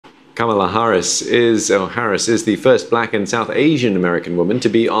Kamala Harris is the first black and South Asian American woman to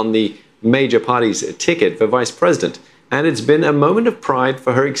be on the major party's ticket for vice president. And it's been a moment of pride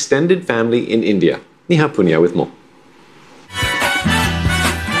for her extended family in India. Neha Punya with more.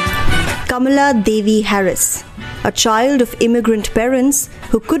 Kamala Devi Harris, a child of immigrant parents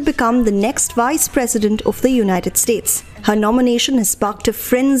who could become the next vice president of the United States. Her nomination has sparked a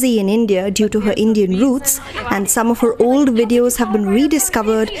frenzy in India due to her Indian roots, and some of her old videos have been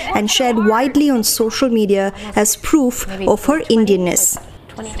rediscovered and shared widely on social media as proof of her Indianness.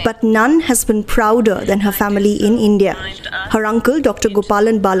 But none has been prouder than her family in India. Her uncle, Dr.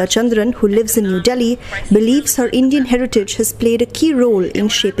 Gopalan Balachandran, who lives in New Delhi, believes her Indian heritage has played a key role in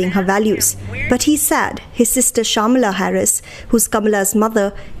shaping her values. But he's sad his sister Kamala Harris, who's Kamala's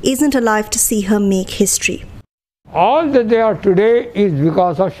mother, isn't alive to see her make history. All that they are today is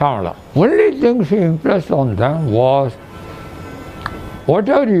because of Kamala. Only thing she impressed on them was,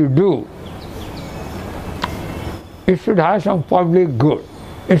 whatever you do, it should have some public good.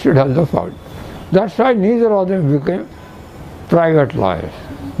 It should have the public. That's why neither of them became private lawyers.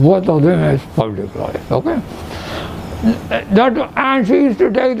 Both of them as public lawyers. Okay? And she used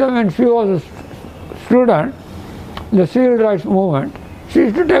to take them when she was a student, the civil rights movement. She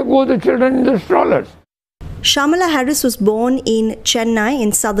used to take both the children in the strollers. Kamala Harris was born in Chennai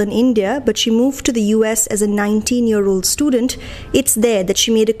in southern India, but she moved to the US as a 19-year-old student. It's there that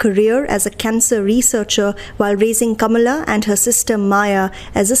she made a career as a cancer researcher while raising Kamala and her sister Maya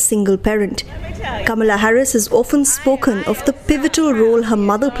as a single parent. Kamala Harris has often spoken of the pivotal role her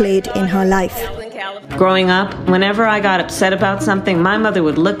mother played in her life. Growing up, whenever I got upset about something, my mother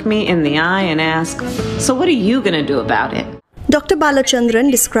would look me in the eye and ask, "So what are you going to do about it?" Dr. Balachandran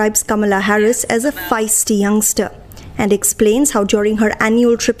describes Kamala Harris as a feisty youngster and explains how during her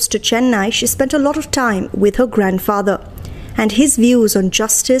annual trips to Chennai, she spent a lot of time with her grandfather. And his views on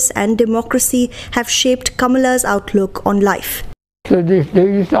justice and democracy have shaped Kamala's outlook on life. So they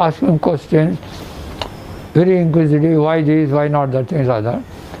used to ask him questions, very inquisitive, why this, why not that, things like that.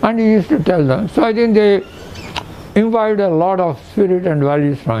 And he used to tell them. So I think they imbibed a lot of spirit and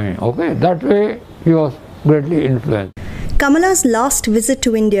values from him. Okay, that way he was greatly influenced. Kamala's last visit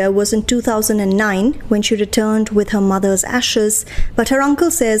to India was in 2009 when she returned with her mother's ashes, but her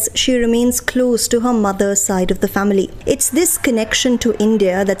uncle says she remains close to her mother's side of the family. It's this connection to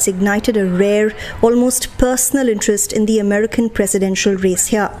India that's ignited a rare, almost personal interest in the American presidential race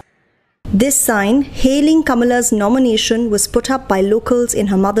here. This sign, hailing Kamala's nomination, was put up by locals in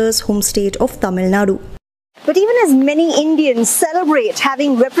her mother's home state of Tamil Nadu. But even as many Indians celebrate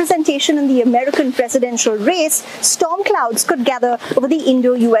having representation in the American presidential race, storm clouds could gather over the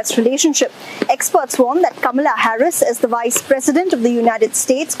Indo-US relationship. Experts warn that Kamala Harris, as the Vice President of the United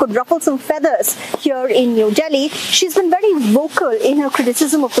States, could ruffle some feathers here in New Delhi. She's been very vocal in her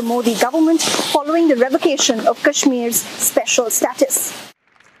criticism of the Modi government following the revocation of Kashmir's special status.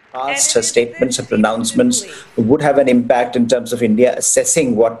 Past her statements and pronouncements would have an impact in terms of India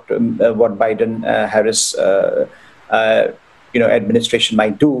assessing what Biden-Harris administration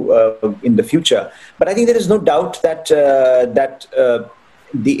might do in the future. But I think there is no doubt that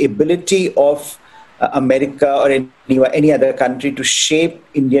the ability of America or any other country to shape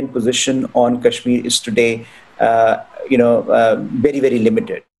Indian position on Kashmir is today very, very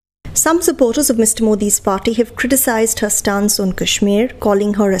limited. Some supporters of Mr. Modi's party have criticized her stance on Kashmir,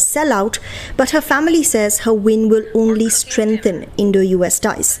 calling her a sellout, but her family says her win will only strengthen Indo-US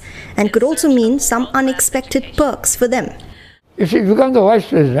ties and could also mean some unexpected perks for them. If she becomes the vice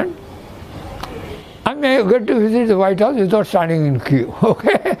president, I may get to visit the White House without standing in queue,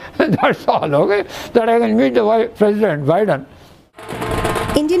 okay? That's all, okay? That I can meet the Vice President Biden.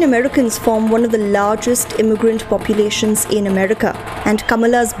 Indian Americans form one of the largest immigrant populations in America, and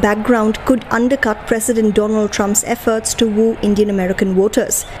Kamala's background could undercut President Donald Trump's efforts to woo Indian American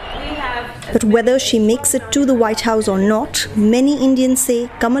voters. But whether she makes it to the White House or not, many Indians say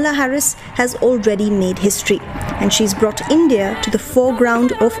Kamala Harris has already made history, and she's brought India to the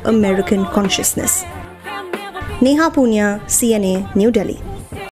foreground of American consciousness. Neha Punya, CNA, New Delhi.